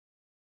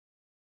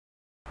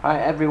Hi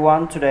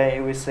everyone,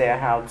 today we share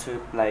how to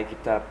play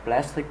guitar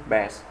plastic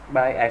bass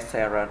by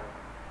Sheeran.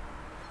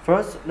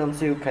 First,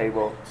 don't use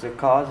cable. The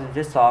chords in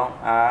this song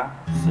are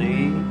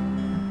C,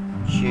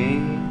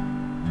 G,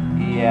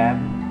 E,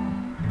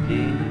 M, D,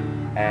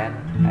 and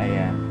A,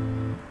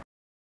 M.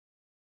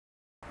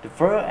 The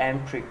first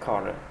and three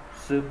chords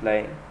should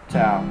play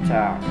down,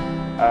 down,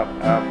 up,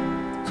 up,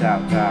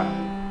 down,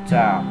 down,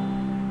 down,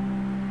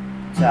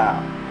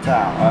 down,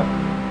 down, up,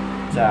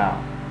 down,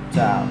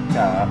 down,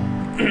 down, up.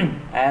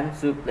 And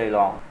should play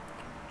long.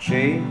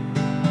 G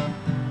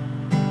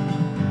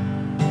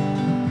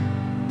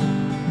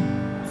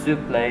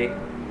should play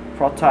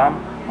 4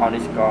 times on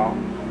this chord.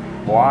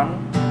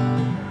 1,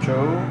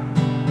 2,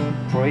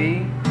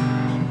 3,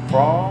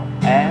 4,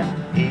 and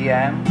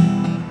EM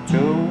 2,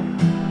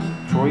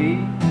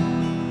 3,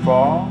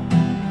 4,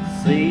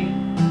 C,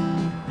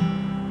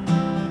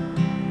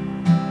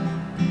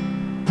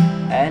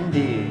 and D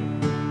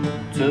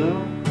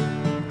 2,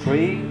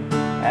 3,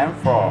 and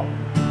 4.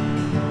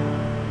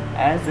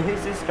 And the hit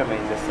system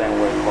is the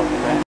same way for the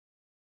rest.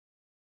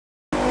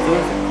 So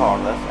the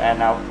chorus and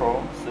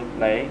outro should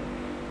play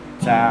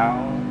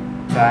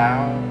down,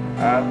 down,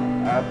 up,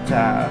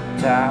 down,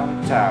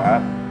 down, down,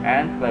 up,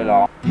 and play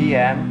long.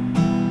 EM,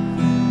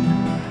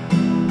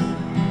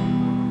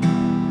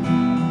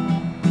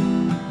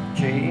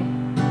 G,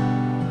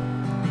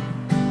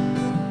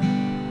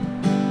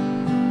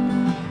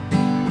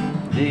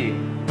 D,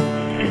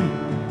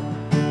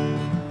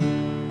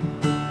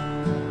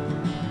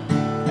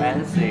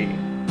 and C.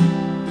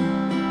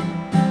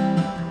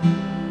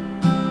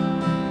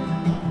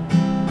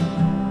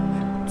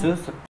 To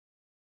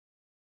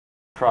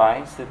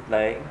try to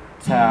play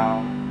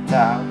down,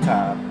 down,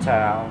 down,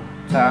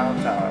 down,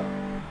 down, down,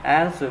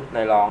 and to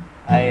play long.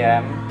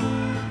 AM,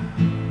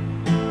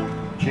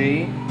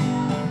 G,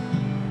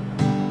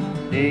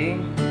 D,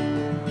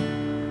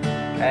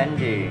 and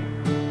G.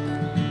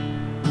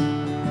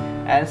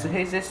 And the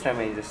hit system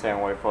is the same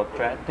way for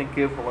track. Thank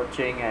you for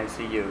watching and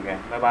see you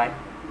again. Bye bye.